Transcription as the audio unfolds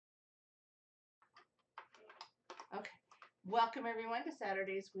Welcome everyone to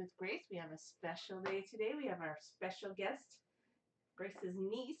Saturdays with Grace. We have a special day today. We have our special guest, Grace's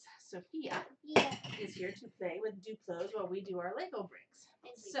niece, Sophia, is here to play with Duplos while we do our Lego bricks.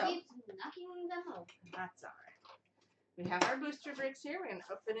 And she keeps knocking them over. That's all right. We have our booster bricks here. We're going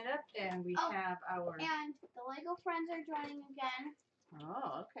to open it up, and we have our... And the Lego friends are joining again.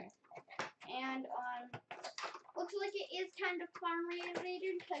 Oh, okay. And looks like it is kind of fun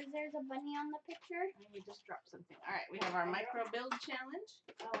related because there's a bunny on the picture. And we just dropped something. All right, we have our micro build challenge.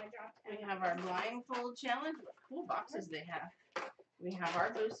 Oh, I dropped it. We have our blindfold challenge. What cool boxes they have. We have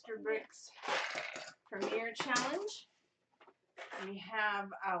our booster bricks premiere challenge. We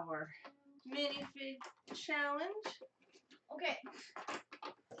have our minifig challenge. Okay.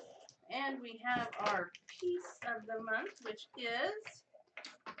 And we have our piece of the month, which is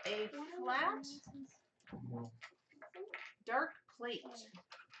a flat dark plate.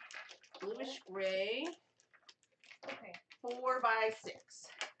 Bluish gray. Okay. 4x6.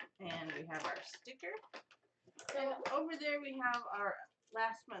 And we have our sticker. And over there we have our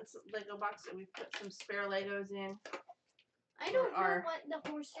last month's Lego box that we put some spare Legos in. I don't know what the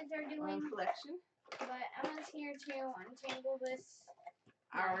horses are doing. Collection. But Emma's here to untangle this.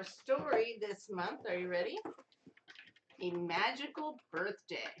 Our story this month, are you ready? A magical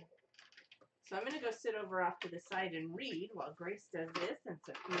birthday. So I'm going to go sit over off to the side and read while Grace does this, and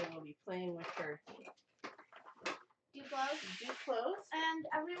Sophia will be playing with her Duplos. And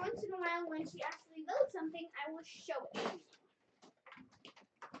every once in a while, when she actually builds something, I will show it.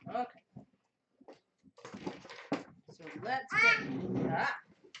 Okay. So let's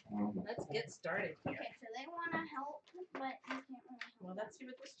get started here. Okay, so they want to help, but you can't really help. Well, let's see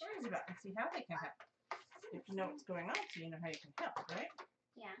what the story's about and see how they can help. If you know what's going on, so you know how you can help, right?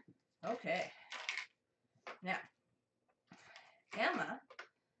 Yeah. Okay. Now, Emma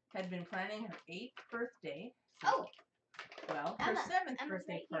had been planning her 8th birthday. Her 7th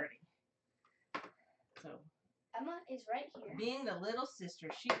birthday party. So, Emma is right here. Being the little sister,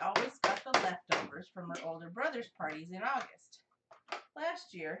 she always got the leftovers from her older brother's parties in August.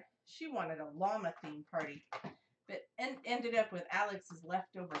 Last year, she wanted a llama-themed party, but ended up with Alex's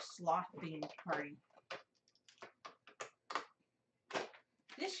leftover sloth-themed party.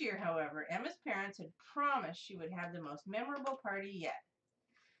 This year, however, Emma's parents had promised she would have the most memorable party yet.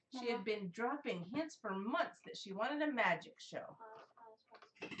 She had been dropping hints for months that she wanted a magic show.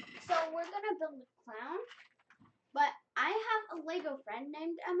 So we're going to build a clown, but I have a Lego friend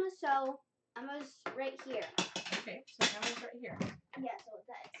named Emma, so Emma's right here. Okay, so Emma's right here. Yeah, so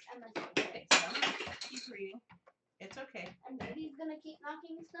that's Emma's right here. Okay, so I'm going to keep reading. It's okay. And baby's going to keep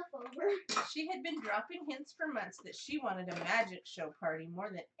knocking stuff over. She had been dropping hints for months that she wanted a magic show party more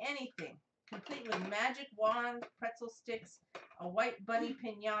than anything, complete with magic wands, pretzel sticks, a white bunny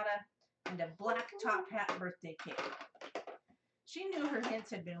piñata, and a black top hat birthday cake. She knew her hints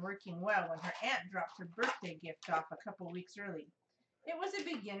had been working well when her aunt dropped her birthday gift off a couple weeks early. It was a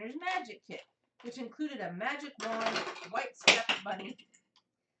beginner's magic kit, which included a magic wand, white stuffed bunny,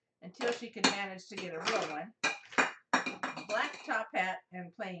 until she could manage to get a real one, black top hat,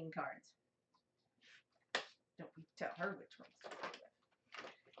 and playing cards. Don't we tell her which ones to play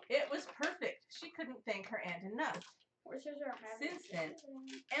with. It was perfect. She couldn't thank her aunt enough. Since then,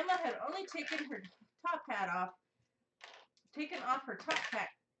 Emma had only taken her top hat off, her top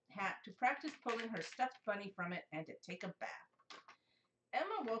hat to practice pulling her stuffed bunny from it and to take a bath.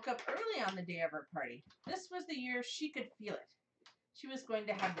 Emma woke up early on the day of her party. This was the year she could feel it. She was going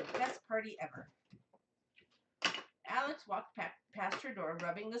to have the best party ever. Alex walked past her door,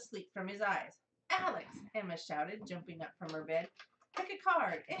 rubbing the sleep from his eyes. "Alex!" Emma shouted, jumping up from her bed. "Pick a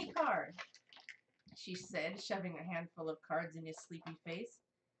card, any card," she said, shoving a handful of cards in his sleepy face.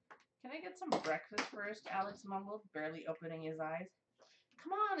 "Can I get some breakfast first?" Alex mumbled, barely opening his eyes.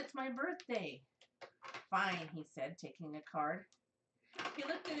 "Come on, it's my birthday." "Fine," he said, taking a card. He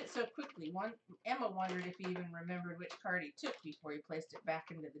looked at it so quickly, Emma wondered if he even remembered which card he took before he placed it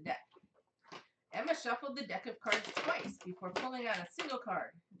back into the deck. Emma shuffled the deck of cards twice before pulling out a single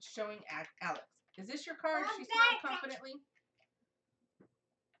card, showing Alex. "Is this your card?" she smiled confidently.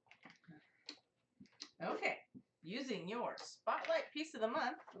 Okay, using your Spotlight piece of the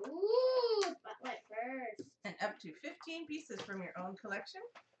month. Ooh, Spotlight first. And up to 15 pieces from your own collection.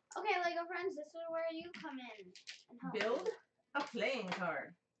 Okay, Lego friends, this is where you come in and help. Build a playing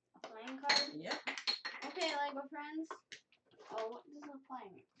card. A playing card? Yep. Okay, Lego friends. Oh, what is a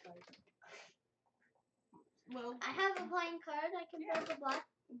playing card? Well, I have a playing card. I can build the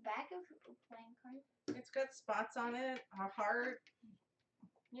back of a playing card. It's got spots on it, a heart,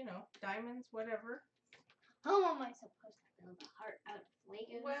 diamonds, whatever. How am I supposed to build a heart out of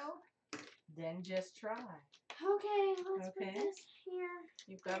Legos? Well, then just try. Okay, let's put Okay. this here.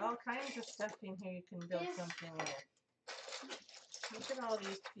 You've got all kinds of stuff in here you can build This- something with. Look at all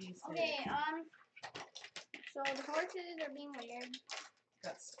these pieces. Okay, so the horses are being weird.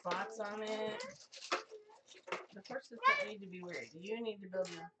 Got spots on it. The horses don't need to be weird. You need to build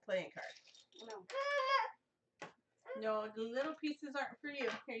your playing card. No. No, the little pieces aren't for you.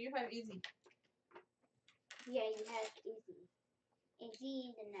 Here, you have easy. Yeah, you have easy.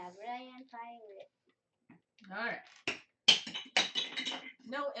 Easy, the Neverland pirate. Alright.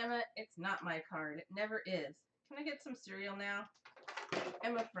 No, Emma, it's not my card. It never is. Can I get some cereal now?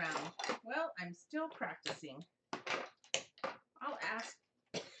 Emma frowned. Well, I'm still practicing. I'll ask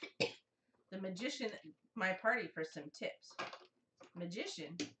the magician at my party for some tips.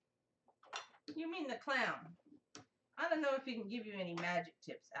 Magician? You mean the clown? I don't know if he can give you any magic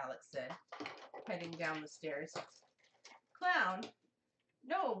tips, Alex said, heading down the stairs. Clown?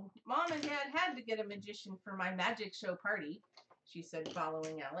 No, Mom and Dad had to get a magician for my magic show party, she said,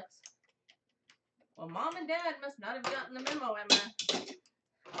 following Alex. Well, Mom and Dad must not have gotten the memo, Emma,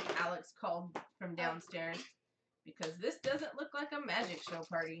 Alex called from downstairs, because this doesn't look like a magic show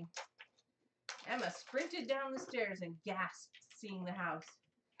party. Emma sprinted down the stairs and gasped, seeing the house.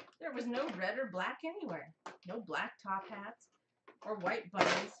 There was no red or black anywhere. No black top hats or white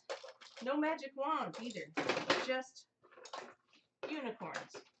bunnies. No magic wands either. Just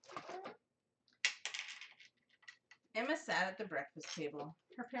unicorns. Emma sat at the breakfast table.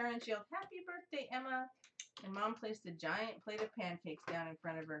 Her parents yelled, "Happy birthday, Emma!" and Mom placed a giant plate of pancakes down in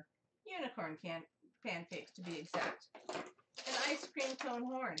front of her. Unicorn pancakes, to be exact. An ice cream cone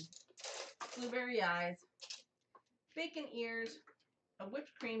horn. Blueberry eyes. Bacon ears. A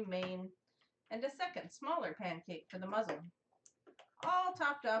whipped cream mane. And a second, smaller pancake for the muzzle. All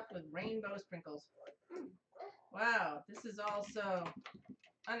topped off with rainbow sprinkles. Wow, this is all so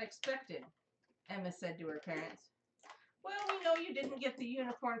unexpected, Emma said to her parents. Well, we know you didn't get the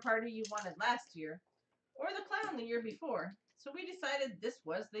unicorn party you wanted last year, or the clown the year before, so we decided this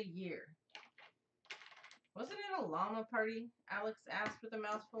was the year. Wasn't it a llama party? Alex asked with a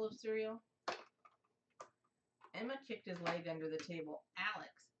mouthful of cereal. Emma kicked his leg under the table.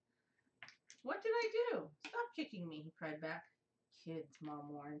 Alex, what did I do? Stop kicking me, he cried back. Kids, Mom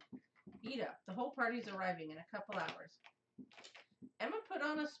warned. Eat up. The whole party's arriving in a couple hours. Emma put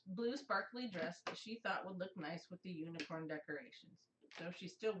on a blue sparkly dress that she thought would look nice with the unicorn decorations, so she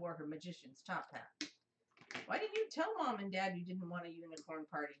still wore her magician's top hat. Why didn't you tell Mom and Dad you didn't want a unicorn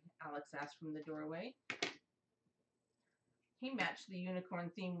party? Alex asked from the doorway. He matched the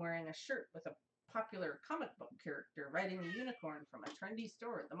unicorn theme wearing a shirt with a popular comic book character riding a unicorn from a trendy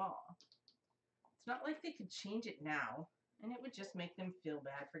store at the mall. It's not like they could change it now, and it would just make them feel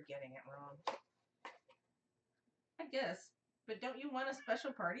bad for getting it wrong. I guess, but don't you want a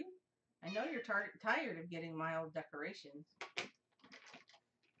special party? I know you're tired of getting mild decorations.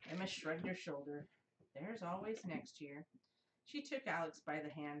 Emma shrugged her shoulder. There's always next year. She took Alex by the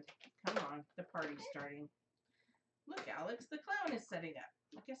hand. Come on, the party's starting. Look, Alex, the clown is setting up.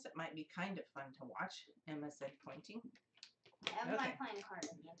 I guess it might be kind of fun to watch, Emma said, pointing. I have my Okay. playing card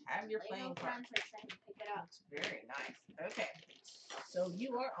again. Have your Lego playing card. friends are excited to pick it up. That's very nice. Okay. So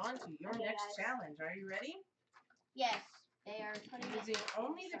you are on to your Okay, next guys. challenge. Are you ready? Yes, they are putting it. Using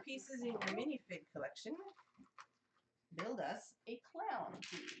only the pieces in your minifig collection, build us a clown,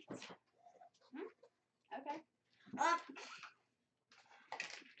 please. Okay.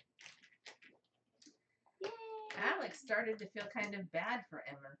 Yay! Alex started to feel kind of bad for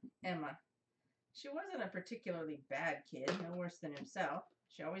Emma. She wasn't a particularly bad kid, no worse than himself.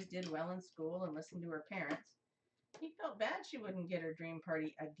 She always did well in school and listened to her parents. He felt bad she wouldn't get her dream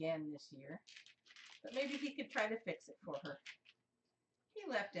party again this year, but maybe he could try to fix it for her. He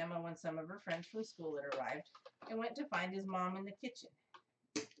left Emma when some of her friends from school had arrived and went to find his mom in the kitchen.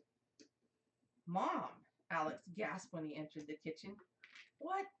 Mom, Alex gasped when he entered the kitchen.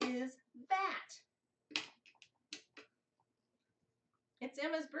 What is that? It's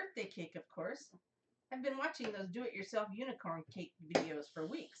Emma's birthday cake, of course. I've been watching those do-it-yourself unicorn cake videos for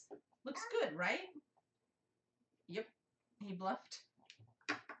weeks. Looks good, right? Yep, he bluffed.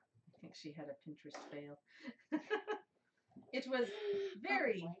 I think she had a Pinterest fail. It was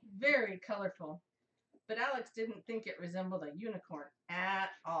very, very colorful, but Alex didn't think it resembled a unicorn at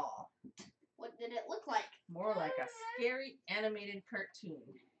all. What did it look like? More like a scary animated cartoon.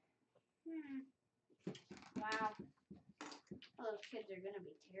 Wow. Those kids are gonna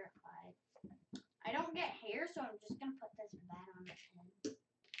be terrified. I don't get hair, so I'm just gonna put this bat on his head.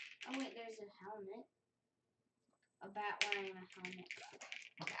 Oh wait, there's a helmet. A bat wearing a helmet.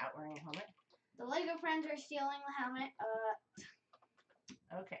 Without wearing a helmet. The Lego friends are stealing the helmet.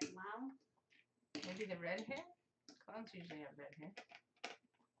 Okay. Wow. Maybe the red hair? Clowns usually have red hair.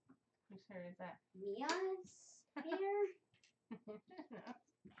 Whose hair is that? Mia's hair? No.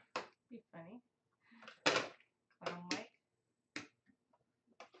 Be funny. Clown Mike.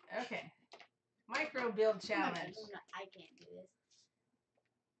 Okay. Micro build challenge. I can't do this.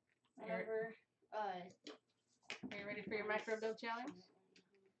 You're- Whatever. Are you ready for your micro build challenge?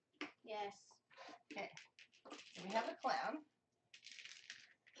 Yes. We have a clown.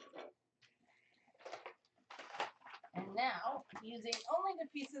 And now, using only the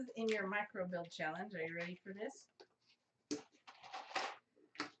pieces in your micro build challenge, are you ready for this?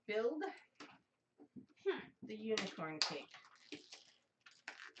 Build the unicorn cake.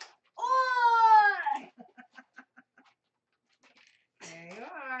 Oh! There you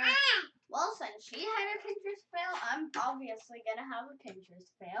are. Well, since she had a Pinterest fail, I'm obviously gonna have a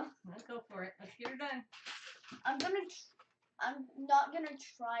Pinterest fail. Let's go for it. Let's get her done. I'm not gonna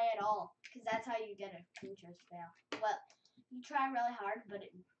try at all, because that's how you get a Pinterest fail. Well, you try really hard, but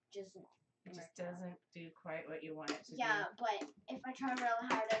it just It just doesn't do quite what you want it to yeah, but if I try really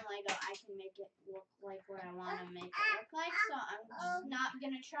hard on Lego, I can make it look like what I want to make it look like. So I'm just not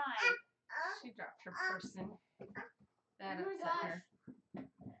gonna try. do. She dropped her person. That Oh my upset her.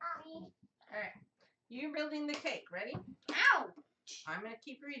 Alright. You're building the cake. Ready? Ow! I'm going to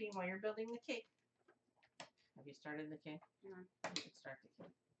keep reading while you're building the cake. Have you started the cake? No. You should start the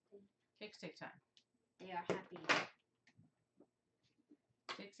cake. Cakes take time. They are happy.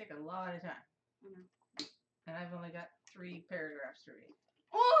 Cakes take a lot of time. I know. And I've only got 3 paragraphs to read.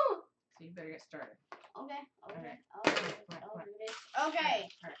 Oh! So you better get started. Okay. Okay. I'll do this. Okay.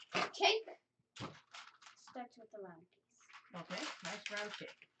 Alright. Cake starts with the round piece. Okay. Nice round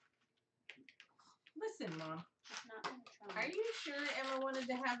cake. Listen, Mom. Just not gonna try. Are you sure Emma wanted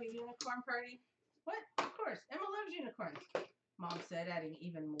to have a unicorn party? What? Of course. Emma loves unicorns. Mom said, adding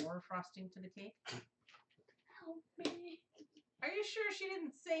even more frosting to the cake. Help me. Are you sure she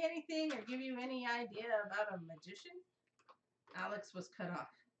didn't say anything or give you any idea about a magician? Alex was cut off.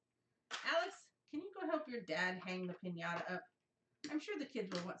 Alex, can you go help your dad hang the piñata up? I'm sure the kids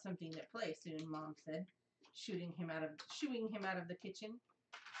will want something to play soon, Mom said, shooing him out of the kitchen.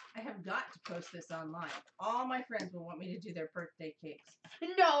 I have got to post this online. All my friends will want me to do their birthday cakes.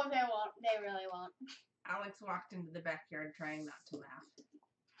 No, they won't. They really won't. Alex walked into the backyard trying not to laugh.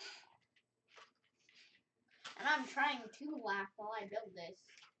 And I'm trying to laugh while I build this.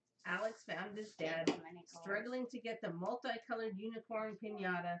 Alex found his dad struggling to get the multicolored unicorn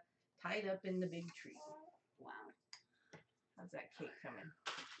piñata tied up in the big tree. Wow. How's that cake coming?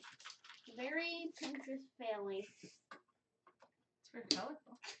 Very Pinterest faily. It's very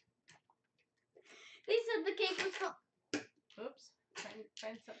colorful. They said the cake was Oops.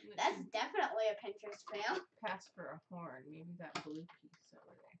 Find something that That's can definitely a Pinterest fail. pass for a horn. Maybe that blue piece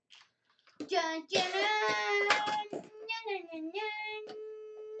over there. Dun, dun, dun.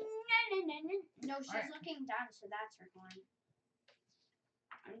 No, she's Alright. looking down, so that's her horn.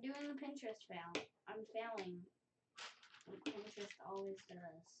 I'm doing the Pinterest fail. I'm failing. Like Pinterest always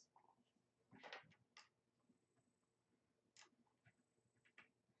does.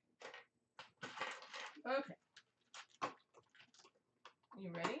 Okay. You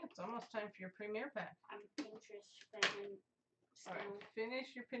ready? It's almost time for your premiere pack. I'm Pinterest failing. Alright,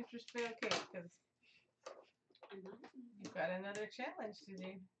 finish your Pinterest fail cake because I'm not. you've got another challenge to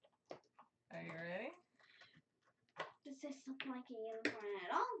do. Are you ready? Does this look like a unicorn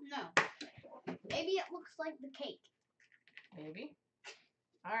at all? No. Maybe it looks like the cake. Maybe.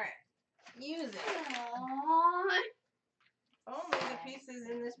 Alright. Use it. Aww. Only the pieces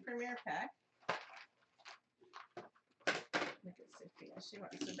in this premiere pack. Look at Sophia. She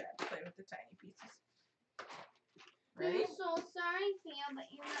wants so bad to play with the tiny pieces. Ready? I'm so sorry, Sam, but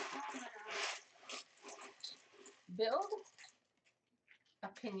you're not old enough. Build a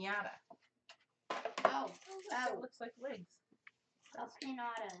piñata. Oh, It looks like legs. a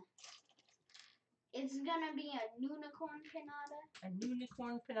pinata. It's gonna be a unicorn pinata. A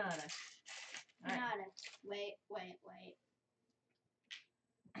unicorn piñata. Alright. Pinata. Wait.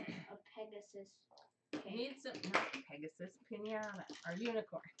 A Pegasus cake. Need some not Pegasus piñata or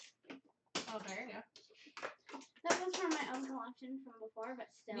unicorn. Oh, there you go. That was from my own collection from before, but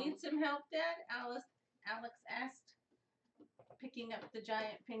still. Need some help, Dad? Alex asked, picking up the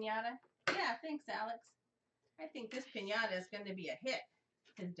giant piñata. Yeah, thanks, Alex. I think this piñata is going to be a hit.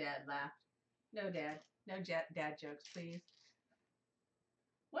 His dad laughed. No, Dad. No dad jokes, please.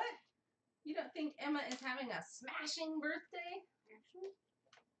 What? You don't think Emma is having a smashing birthday? Actually?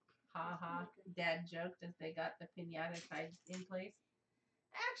 Ha ha, Dad joked as they got the piñata tied in place.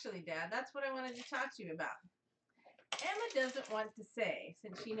 Actually, Dad, that's what I wanted to talk to you about. Emma doesn't want to say,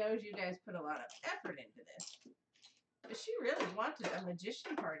 since she knows you guys put a lot of effort into this. But she really wanted a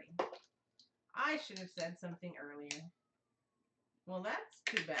magician party. I should have said something earlier. Well, that's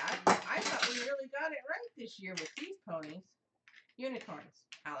too bad. I thought we really got it right this year with these ponies. Unicorns,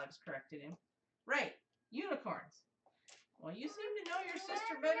 Alex corrected him. Right, unicorns. Well, you seem to know your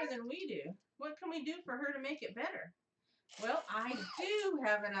sister better than we do. What can we do for her to make it better? Well, I do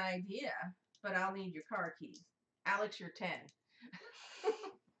have an idea, but I'll need your car keys. Alex, you're 10.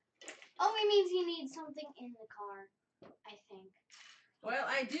 Only means you need something in the car, I think. Well,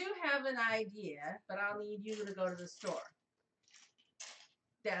 I do have an idea, but I'll need you to go to the store.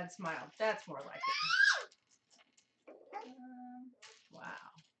 Dad smiled. That's more like it.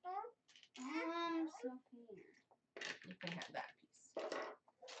 Wow. So here. You can have that piece.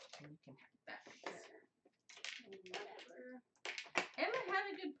 And you can have that piece. Whatever. Emma had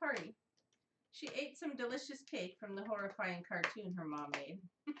a good party. She ate some delicious cake from the horrifying cartoon her mom made.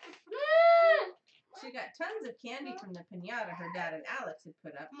 She got tons of candy from the piñata her dad and Alex had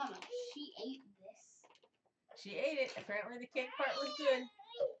put up. Mama, she ate this. She ate it. Apparently the cake part was good.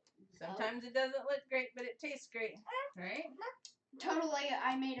 Sometimes it doesn't look great, but it tastes great. Right? Totally,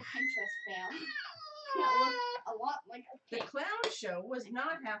 I made a Pinterest fail. That looked a lot like a The cake. clown show was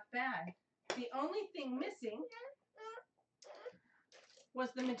not half bad. The only thing missing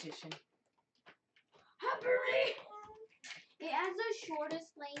was the magician. Happily! It has the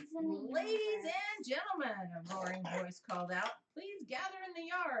shortest legs in the Ladies universe. and gentlemen, a roaring voice called out, please gather in the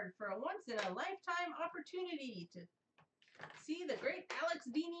yard for a once-in-a-lifetime opportunity to see the great Alex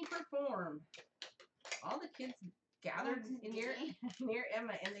Dini perform. All the kids gathered near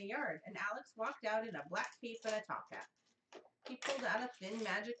Emma in the yard, and Alex walked out in a black cape and a top hat. He pulled out a thin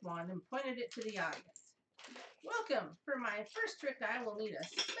magic wand and pointed it to the audience. Welcome! For my first trick, I will need a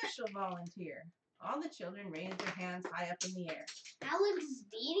special volunteer. All the children raised their hands high up in the air. Alex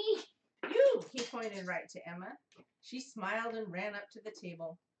Dini? You! He pointed right to Emma. She smiled and ran up to the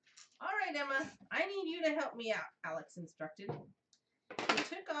table. All right, Emma, I need you to help me out, Alex instructed. He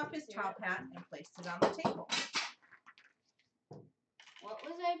took off his top hat and placed it on the table. What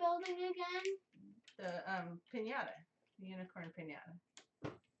was I building again? The piñata, the unicorn piñata.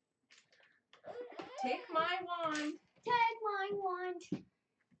 Take my wand Take my wand.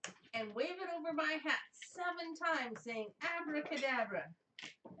 and wave it over my hat 7 times, saying abracadabra.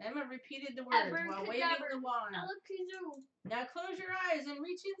 Emma repeated the words while waving the wand. Alakazoo. Now close your eyes and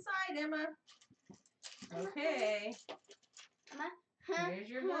reach inside, Emma. Okay. Emma. Here's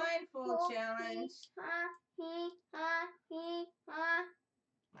your blindfold challenge.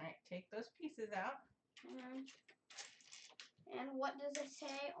 Alright, take those pieces out. And what does it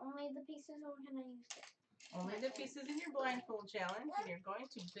say? Only the pieces, or can I use it? Only the pieces in your blindfold challenge, and you're going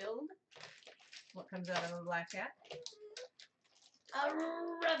to build what comes out of a black hat. A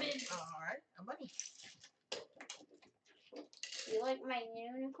rabbit. Alright, a bunny. You like my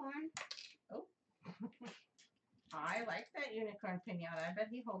unicorn? Oh. I like that unicorn piñata. I bet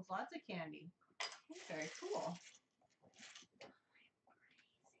he holds lots of candy. Very cool.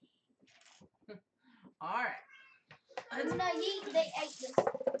 Alright. No, they ate this.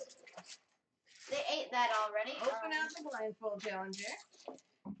 They ate that already. Open out the blindfold challenge here.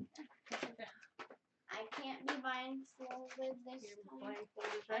 I can't be blindfolded this Your time.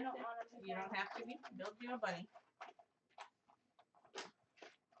 blindfold is I right don't there. want to be You don't have to be. Build you a bunny.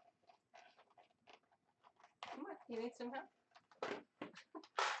 Come on, you need some help?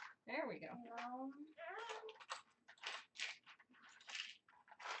 There we go. No.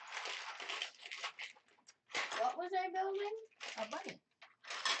 What was I building? A bunny.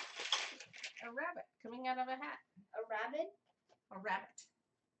 A rabbit coming out of a hat. A rabbit? A rabbit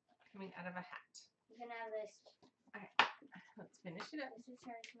coming out of a hat. You can have this. Let's finish it up. This is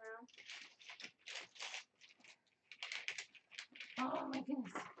her tomorrow. Oh my goodness.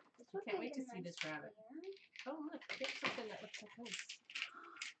 This would Can't be wait to a see nice this rabbit. bear. Oh look, there's something that looks like legs.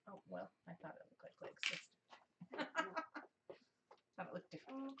 Oh well, I thought it looked like legs. Thought it looked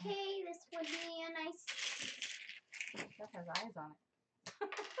different. Okay, this would be a nice. That has eyes on it.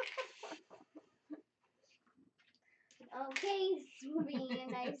 Okay, this will be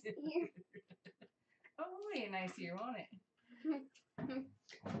a nice ear. Oh, it'll be a nice ear, won't it?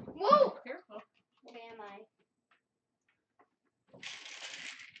 Whoa! Careful. What am I?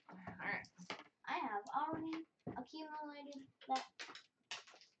 Alright. I have already accumulated that.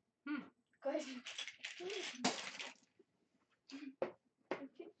 Good.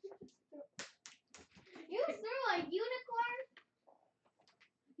 You threw a unicorn?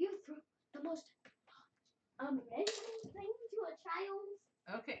 You threw the most amazing thing to a child?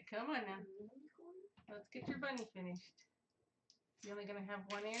 Okay, come on now. Unicorn? Let's get your bunny. bunny finished. You only gonna have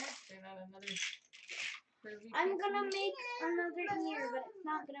one ear? They're not another curvy. I'm pixie? gonna make another ear, but it's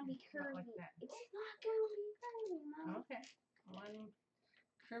not gonna be Not curvy. like that. It's not gonna be curvy, Mom. Okay. One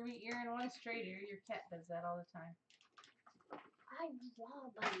curvy ear and one straight ear. Your cat does that all the time. I draw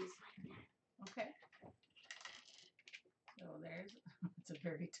bunnies like that. Okay. So there's. It's a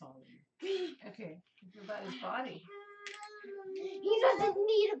very tall ear. Okay. What about his body? He doesn't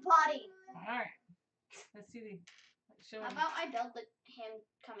need a body. All right. Let's see the. Show How him. about I build him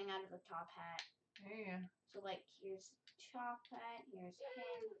coming out of the top hat? There you go. So like, here's top hat. Here's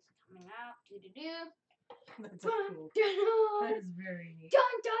him. He's coming out. Do do do. That's a cool. Dun That is very neat.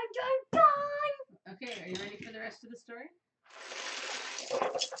 dun dun dun dun. Okay, are you ready for the rest of the story?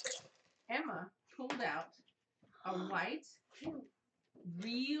 Emma pulled out a white,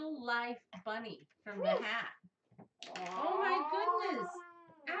 real life bunny from the hat. Oh my goodness!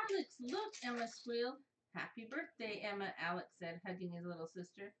 Alex, look, Emma squealed. Happy birthday, Emma, Alex said, hugging his little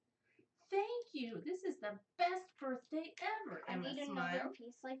sister. Thank you. This is the best birthday ever, I Emma need another smiled.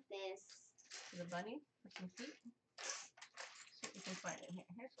 piece like this. For the bunny, for some feet. See what we can find in here.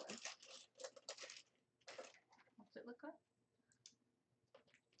 Here's one. What's it look like?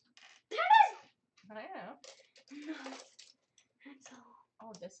 I know. No. That's all.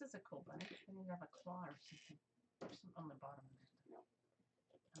 Oh, this is a cool bunny. Then you have a claw or something. There's some on the bottom. Nope.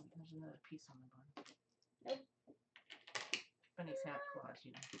 Oh, there's another piece on the bottom. Nope. Bunnies have claws,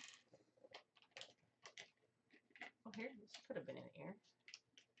 you know. Oh, here, this could have been an ear.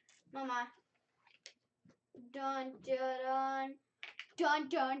 Mama. Dun dun dun dun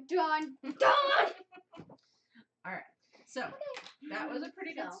dun dun dun. All right. So that was a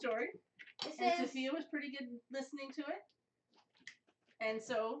pretty good So, story, This and is Sophia was pretty good listening to it. And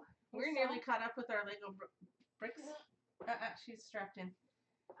so we're So- nearly caught up with our Lego bricks. She's strapped in.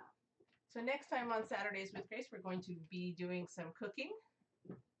 So next time on Saturdays with Grace, we're going to be doing some cooking.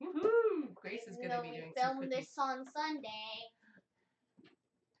 Woohoo! Grace is going to no, be we doing some filmed cooking. this on Sunday.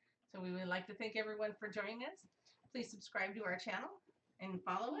 So we would like to thank everyone for joining us. Please subscribe to our channel and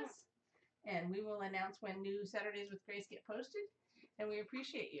follow us. And we will announce when new Saturdays with Grace get posted. And we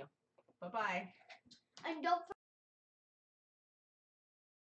appreciate you. Bye-bye. And don't